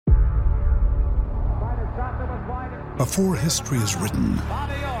Before history is written,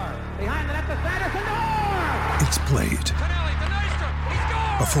 it's played.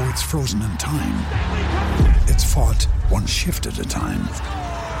 Before it's frozen in time, it's fought one shift at a time.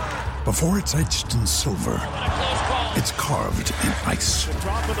 Before it's etched in silver, it's carved in ice.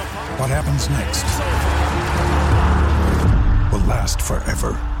 What happens next will last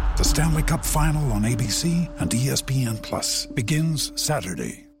forever. The Stanley Cup Final on ABC and ESPN Plus begins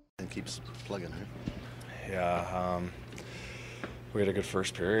Saturday. And keeps plugging, huh? Yeah, we had a good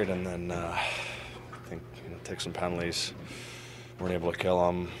first period, and then I think take some penalties. Weren't able to kill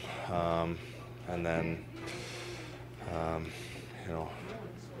them, and then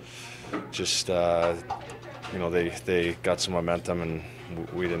just they got some momentum, and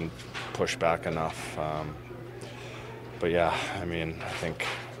we didn't push back enough. But yeah, I mean, I think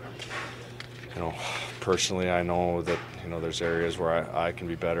personally, I know that there's areas where I can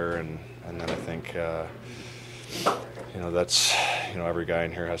be better, and then I think that's every guy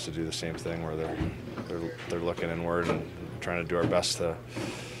in here has to do the same thing, where they're looking inward and trying to do our best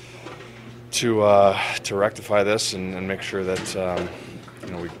to rectify this and make sure that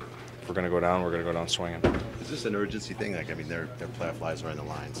if we're going to go down, we're going to go down swinging. Is this an urgency thing? Like, I mean, their playoff lives are on the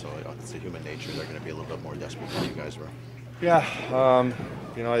line, so it's a human nature. They're going to be a little bit more desperate than you guys were. Yeah, I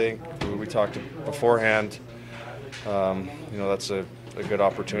think we talked beforehand. That's a good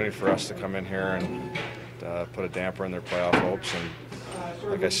opportunity for us to come in here and put a damper in their playoff hopes. And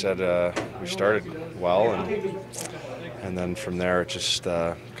like I said, we started well, and then from there it just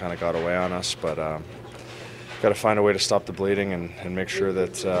kind of got away on us. But got to find a way to stop the bleeding and make sure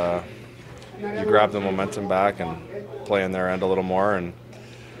that you grab the momentum back and play in their end a little more. And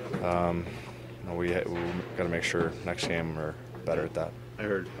we got to make sure next game we're better at that.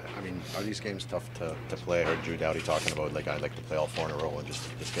 Are these games tough to play? I heard Drew Doughty talking about, like, I'd like to play all four in a row and just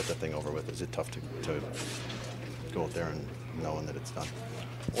get the thing over with. Is it tough to go out there and knowing that it's done?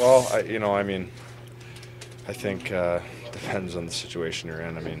 Well, I think depends on the situation you're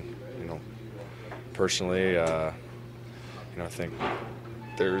in. I mean, personally, I think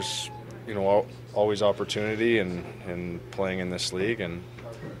there's, always opportunity in playing in this league, and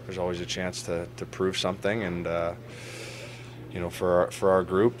there's always a chance to prove something. And for our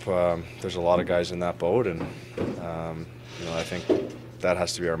group, there's a lot of guys in that boat, and I think that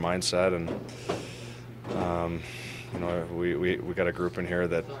has to be our mindset. And we got a group in here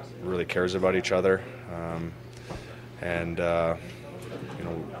that really cares about each other, and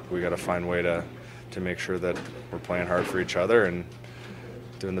we got to find a way to make sure that we're playing hard for each other and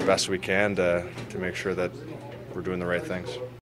doing the best we can to make sure that we're doing the right things.